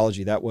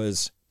Physiology. That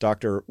was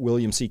Dr.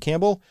 William C.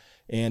 Campbell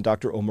and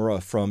Dr.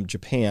 Omura from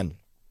Japan.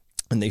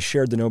 And they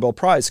shared the Nobel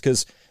Prize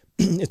because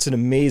it's an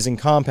amazing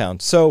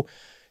compound. So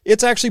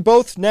it's actually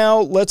both. Now,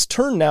 let's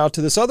turn now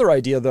to this other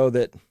idea, though,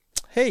 that,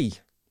 hey,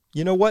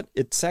 you know what?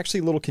 It's actually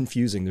a little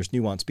confusing. There's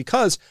nuance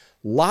because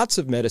lots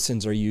of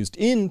medicines are used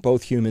in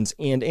both humans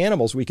and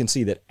animals. We can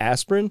see that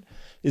aspirin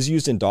is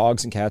used in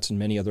dogs and cats and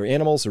many other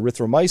animals.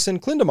 Erythromycin,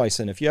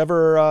 clindamycin. If you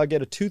ever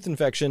get a tooth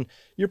infection,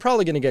 you're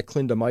probably going to get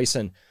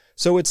clindamycin.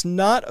 So it's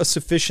not a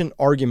sufficient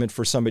argument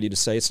for somebody to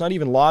say, it's not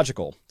even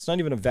logical. It's not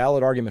even a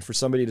valid argument for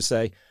somebody to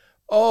say,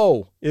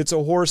 oh, it's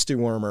a horse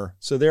dewormer,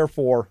 so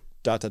therefore, ...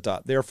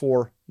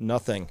 therefore,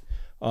 nothing.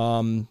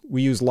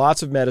 We use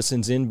lots of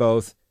medicines in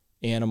both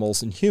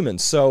animals and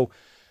humans. So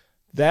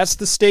that's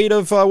the state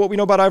of what we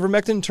know about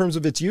ivermectin in terms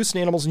of its use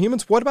in animals and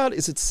humans. What about,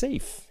 is it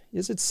safe?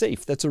 Is it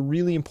safe? That's a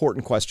really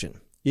important question.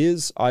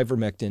 Is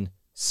ivermectin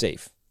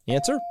safe?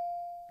 Answer?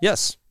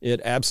 Yes,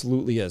 it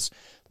absolutely is.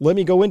 Let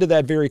me go into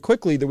that very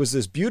quickly. There was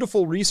this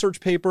beautiful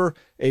research paper,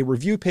 a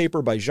review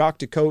paper by Jacques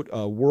Decote,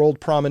 a world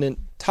prominent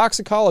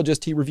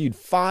toxicologist. He reviewed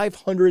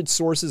 500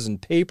 sources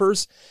and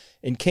papers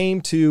and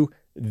came to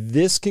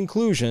this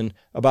conclusion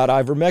about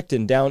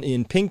ivermectin down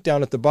in pink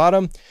down at the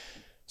bottom,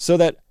 so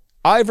that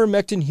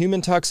ivermectin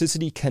human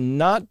toxicity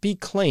cannot be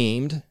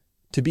claimed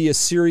to be a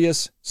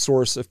serious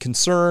source of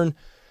concern.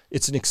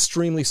 It's an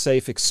extremely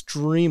safe,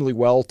 extremely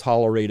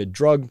well-tolerated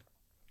drug.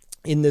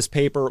 In this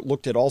paper,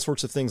 looked at all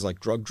sorts of things like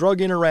drug-drug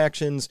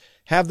interactions.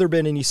 Have there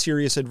been any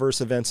serious adverse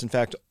events? In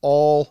fact,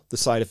 all the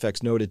side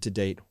effects noted to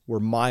date were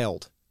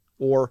mild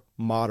or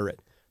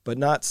moderate, but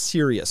not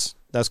serious.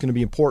 That's going to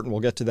be important. We'll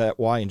get to that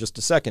why in just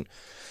a second.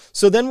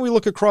 So then we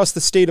look across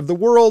the state of the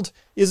world.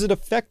 Is it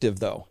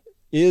effective, though?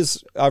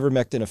 Is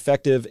ivermectin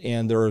effective?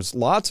 And there's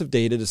lots of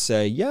data to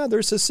say, yeah,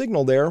 there's a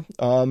signal there.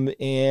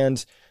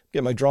 And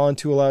get my drawing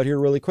tool out here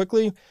really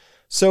quickly.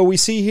 So we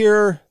see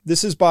here,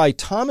 this is by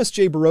Thomas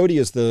J. Barodi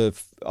as the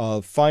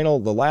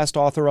the last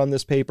author on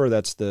this paper.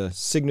 That's the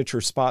signature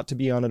spot to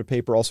be on a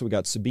paper. Also, we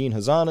got Sabine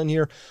Hazan in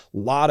here. A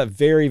lot of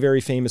very, very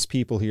famous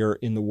people here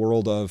in the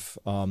world of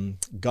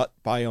gut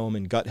biome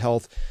and gut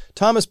health.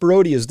 Thomas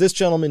Barodi is this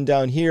gentleman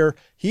down here.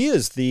 He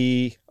is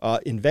the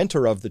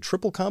inventor of the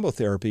triple combo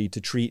therapy to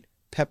treat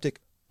peptic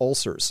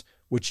ulcers,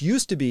 which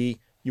used to be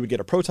you would get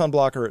a proton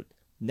blocker.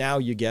 Now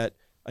you get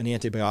an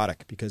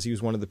antibiotic, because he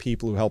was one of the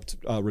people who helped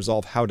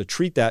resolve how to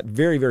treat that.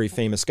 Very, very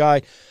famous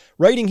guy.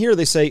 Writing here,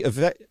 they say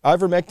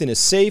ivermectin is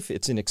safe,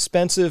 it's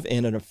inexpensive,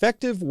 and an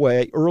effective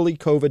early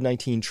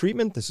COVID-19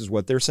 treatment. This is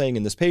what they're saying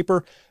in this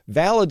paper,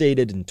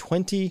 validated in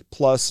 20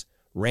 plus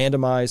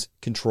randomized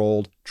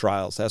controlled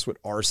trials. That's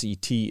what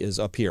RCT is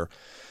up here.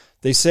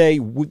 They say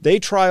they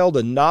trialed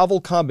a novel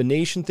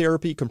combination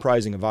therapy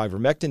comprising of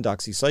ivermectin,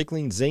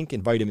 doxycycline, zinc,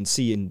 and vitamin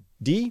C and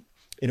D,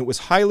 and it was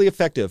highly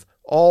effective.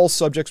 All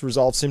subjects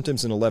resolved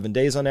symptoms in 11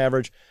 days on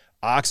average.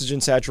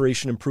 Oxygen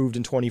saturation improved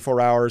in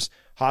 24 hours.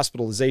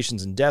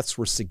 Hospitalizations and deaths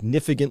were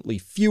significantly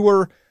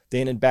fewer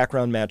than in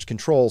background matched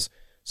controls.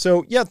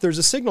 So, yeah, there's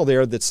a signal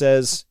there that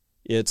says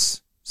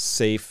it's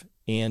safe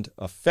and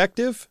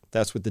effective.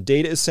 That's what the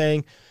data is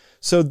saying.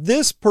 So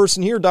this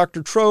person here,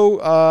 Dr.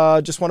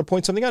 Tro, just want to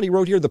point something out. He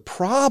wrote here, the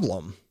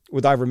problem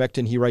with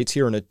ivermectin, he writes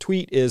here in a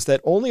tweet, is that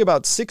only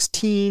about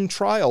 16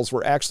 trials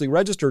were actually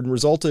registered and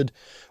resulted,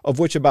 of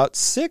which about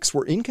 6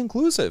 were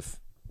inconclusive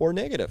or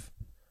negative.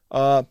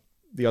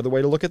 The other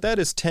way to look at that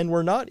is 10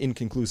 were not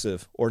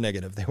inconclusive or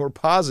negative. They were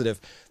positive.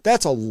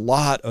 That's a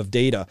lot of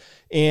data.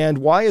 And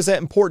why is that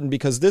important?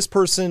 Because this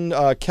person,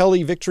 Dr.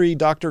 Kelly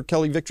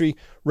Victory,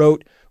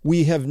 wrote,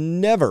 we have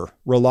never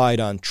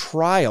relied on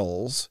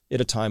trials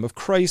at a time of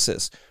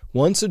crisis.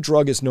 Once a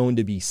drug is known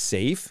to be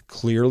safe,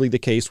 clearly the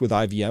case with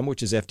IVM,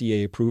 which is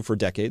FDA approved for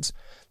decades,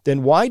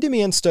 then why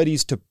demand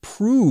studies to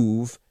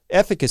prove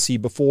efficacy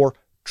before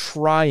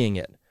trying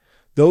it?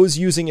 Those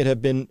using it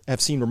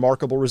have seen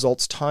remarkable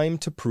results. Time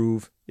to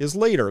prove is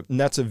later. And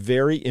that's a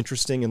very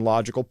interesting and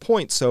logical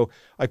point. So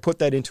I put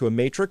that into a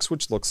matrix,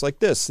 which looks like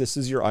this. This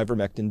is your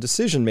ivermectin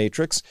decision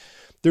matrix.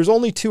 There's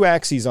only 2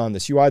 axes on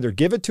this. You either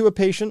give it to a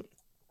patient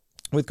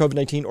with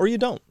COVID-19 or you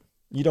don't.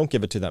 You don't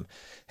give it to them.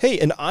 Hey,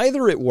 and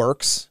either it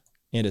works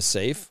and is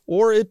safe,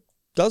 or it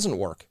doesn't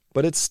work,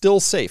 but it's still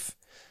safe.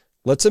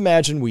 Let's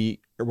imagine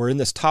we're in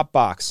this top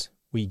box.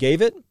 We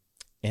gave it,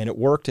 and it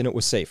worked, and it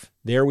was safe.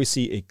 There we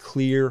see a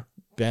clear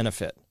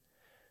benefit.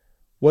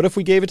 What if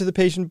we gave it to the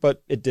patient,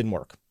 but it didn't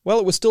work? Well,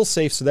 it was still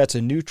safe, so that's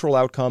a neutral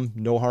outcome.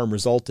 No harm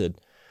resulted.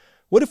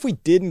 What if we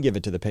didn't give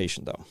it to the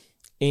patient, though,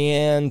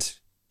 and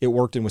it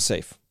worked and was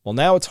safe. Well,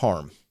 now it's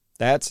harm.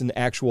 That's an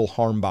actual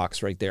harm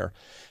box right there.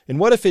 And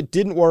what if it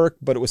didn't work,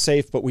 but it was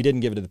safe, but we didn't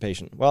give it to the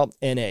patient? Well,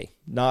 NA,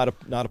 not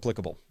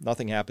applicable.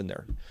 Nothing happened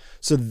there.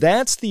 So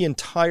that's the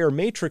entire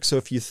matrix. So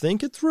if you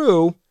think it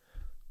through,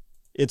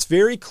 it's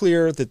very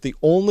clear that the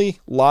only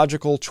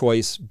logical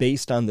choice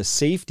based on the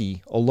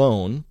safety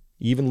alone,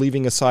 even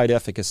leaving aside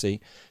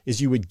efficacy,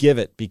 is you would give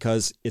it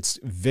because it's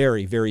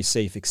very, very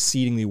safe,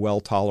 exceedingly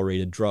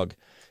well-tolerated drug.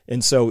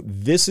 And so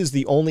this is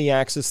the only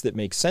axis that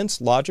makes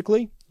sense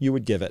logically. You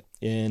would give it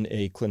in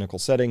a clinical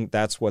setting.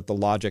 That's what the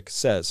logic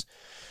says.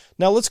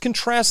 Now let's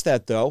contrast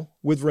that, though,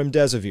 with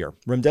remdesivir.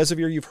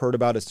 Remdesivir, you've heard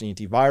about. It's an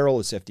antiviral.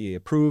 It's FDA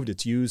approved.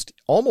 It's used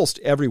almost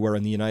everywhere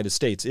in the United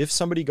States. If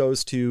somebody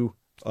goes to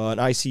an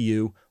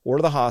ICU or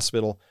to the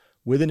hospital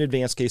with an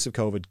advanced case of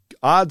COVID,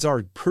 odds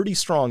are pretty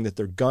strong that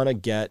they're going to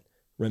get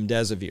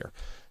remdesivir,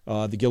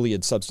 the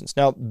Gilead substance.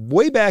 Now,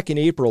 way back in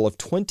April of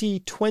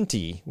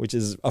 2020, which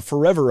is a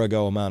forever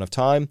ago amount of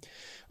time,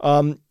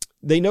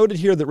 they noted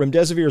here that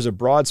remdesivir is a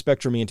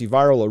broad-spectrum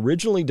antiviral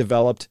originally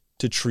developed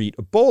to treat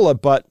Ebola,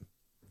 but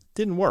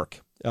didn't work.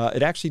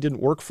 It actually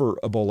didn't work for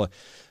Ebola.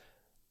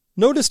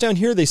 Notice down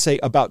here they say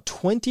about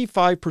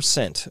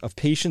 25% of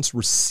patients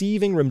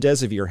receiving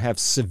remdesivir have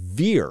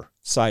severe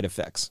side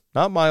effects.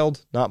 Not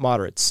mild, not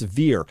moderate,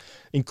 severe,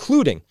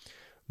 including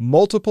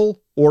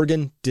multiple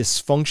organ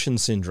dysfunction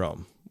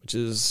syndrome, which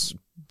is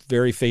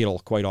very fatal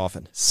quite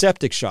often.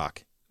 Septic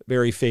shock,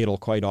 very fatal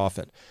quite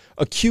often.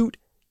 Acute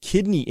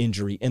kidney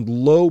injury and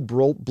low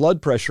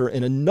blood pressure,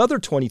 and another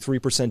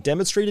 23%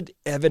 demonstrated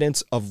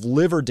evidence of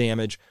liver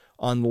damage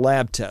on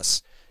lab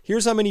tests.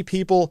 Here's how many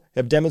people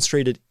have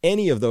demonstrated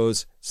any of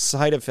those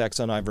side effects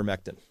on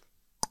ivermectin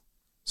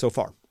so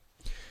far.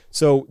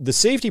 So the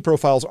safety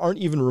profiles aren't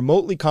even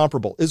remotely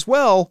comparable. As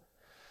well,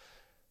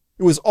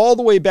 it was all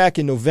the way back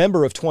in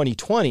November of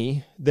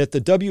 2020 that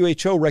the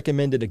WHO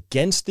recommended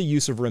against the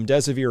use of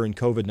remdesivir in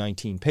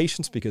COVID-19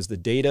 patients because the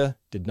data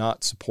did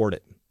not support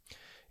it.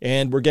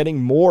 And we're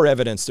getting more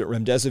evidence that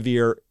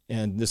remdesivir,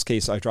 and in this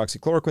case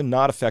hydroxychloroquine,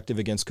 not effective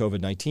against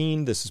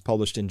COVID-19. This is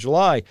published in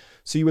July.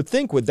 So you would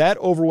think with that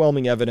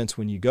overwhelming evidence,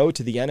 when you go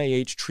to the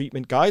NIH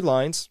treatment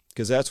guidelines,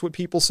 because that's what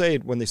people say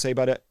when they say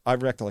about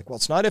ivermectin, like, well,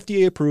 it's not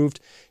FDA approved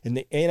and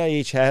the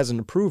NIH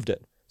hasn't approved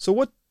it. So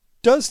what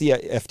does the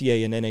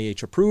FDA and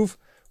NIH approve?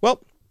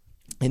 Well,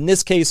 in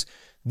this case,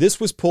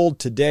 this was pulled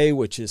today,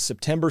 which is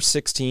September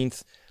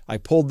 16th. I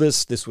pulled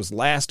this. This was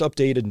last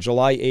updated on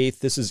July 8th.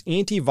 This is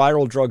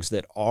antiviral drugs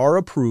that are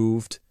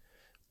approved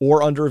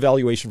or under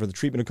evaluation for the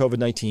treatment of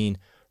COVID-19.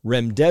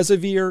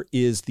 Remdesivir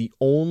is the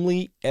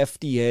only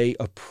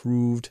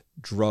FDA-approved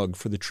drug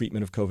for the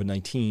treatment of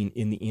COVID-19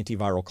 in the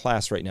antiviral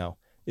class right now.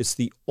 It's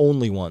the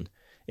only one.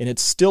 And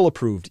it's still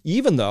approved,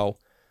 even though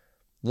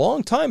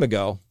long time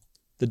ago,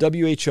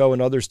 the WHO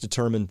and others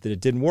determined that it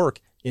didn't work,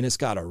 and it's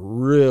got a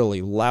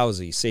really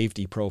lousy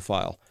safety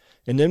profile.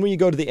 And then when you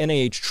go to the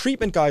NIH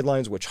treatment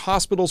guidelines, which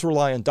hospitals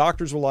rely on,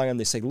 doctors rely on,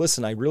 they say,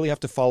 listen, I really have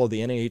to follow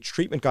the NIH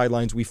treatment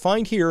guidelines. We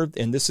find here,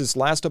 and this is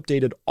last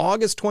updated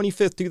August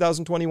 25th,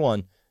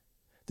 2021.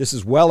 This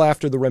is well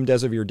after the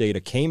remdesivir data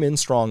came in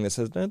strong that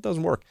says that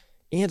doesn't work.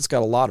 And it's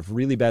got a lot of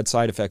really bad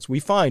side effects. We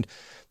find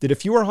that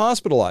if you are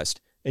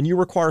hospitalized and you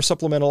require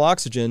supplemental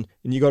oxygen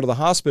and you go to the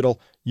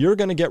hospital, you're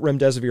going to get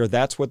remdesivir.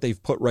 That's what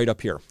they've put right up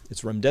here.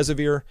 It's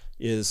remdesivir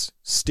is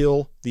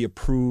still the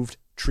approved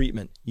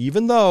treatment,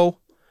 even though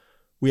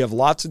we have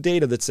lots of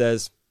data that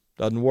says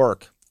doesn't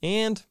work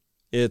and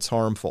it's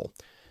harmful.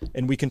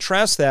 And we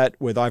contrast that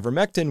with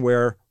ivermectin,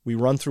 where we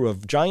run through a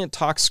giant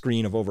tox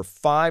screen of over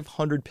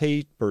 500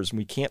 papers and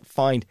we can't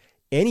find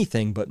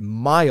anything but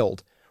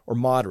mild or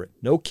moderate.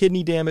 No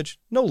kidney damage,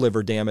 no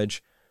liver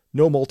damage,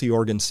 no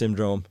multi-organ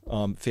syndrome,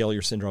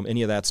 failure syndrome,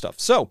 any of that stuff.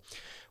 So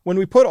when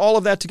we put all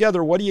of that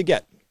together, what do you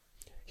get?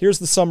 Here's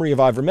the summary of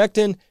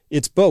ivermectin.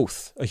 It's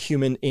both a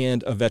human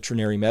and a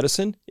veterinary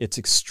medicine. It's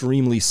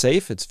extremely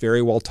safe. It's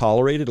very well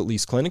tolerated, at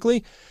least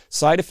clinically.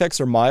 Side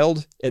effects are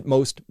mild, at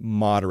most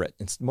moderate.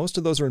 Most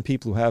of those are in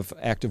people who have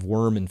active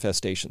worm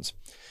infestations.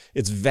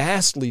 It's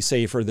vastly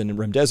safer than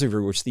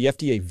remdesivir, which the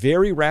FDA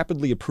very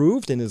rapidly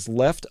approved and is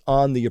left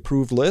on the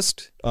approved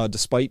list,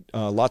 despite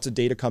lots of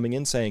data coming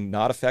in saying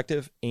not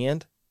effective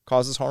and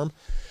causes harm.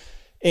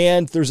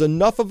 And there's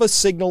enough of a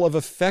signal of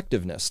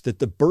effectiveness that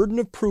the burden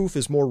of proof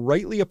is more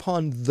rightly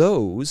upon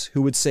those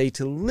who would say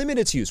to limit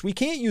its use. We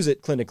can't use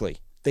it clinically.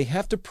 They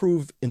have to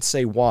prove and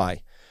say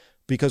why.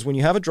 Because when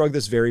you have a drug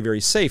that's very,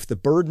 very safe, the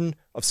burden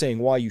of saying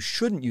why you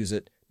shouldn't use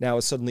it now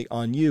is suddenly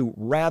on you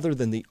rather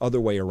than the other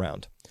way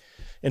around.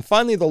 And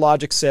finally, the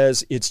logic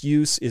says its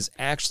use is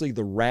actually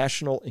the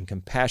rational and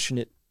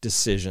compassionate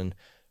decision.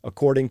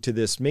 According to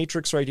this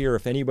matrix right here,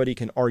 if anybody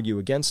can argue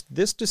against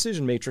this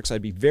decision matrix,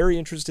 I'd be very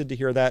interested to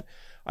hear that.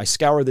 I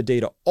scour the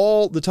data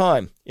all the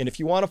time. And if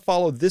you want to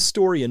follow this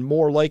story and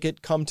more like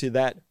it, come to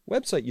that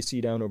website you see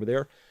down over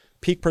there,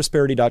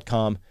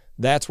 peakprosperity.com.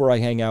 That's where I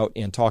hang out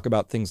and talk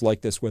about things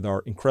like this with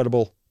our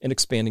incredible and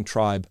expanding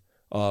tribe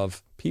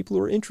of people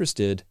who are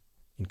interested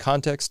in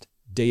context,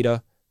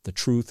 data, the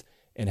truth,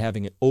 and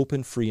having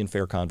open, free, and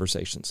fair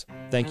conversations.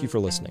 Thank you for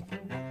listening.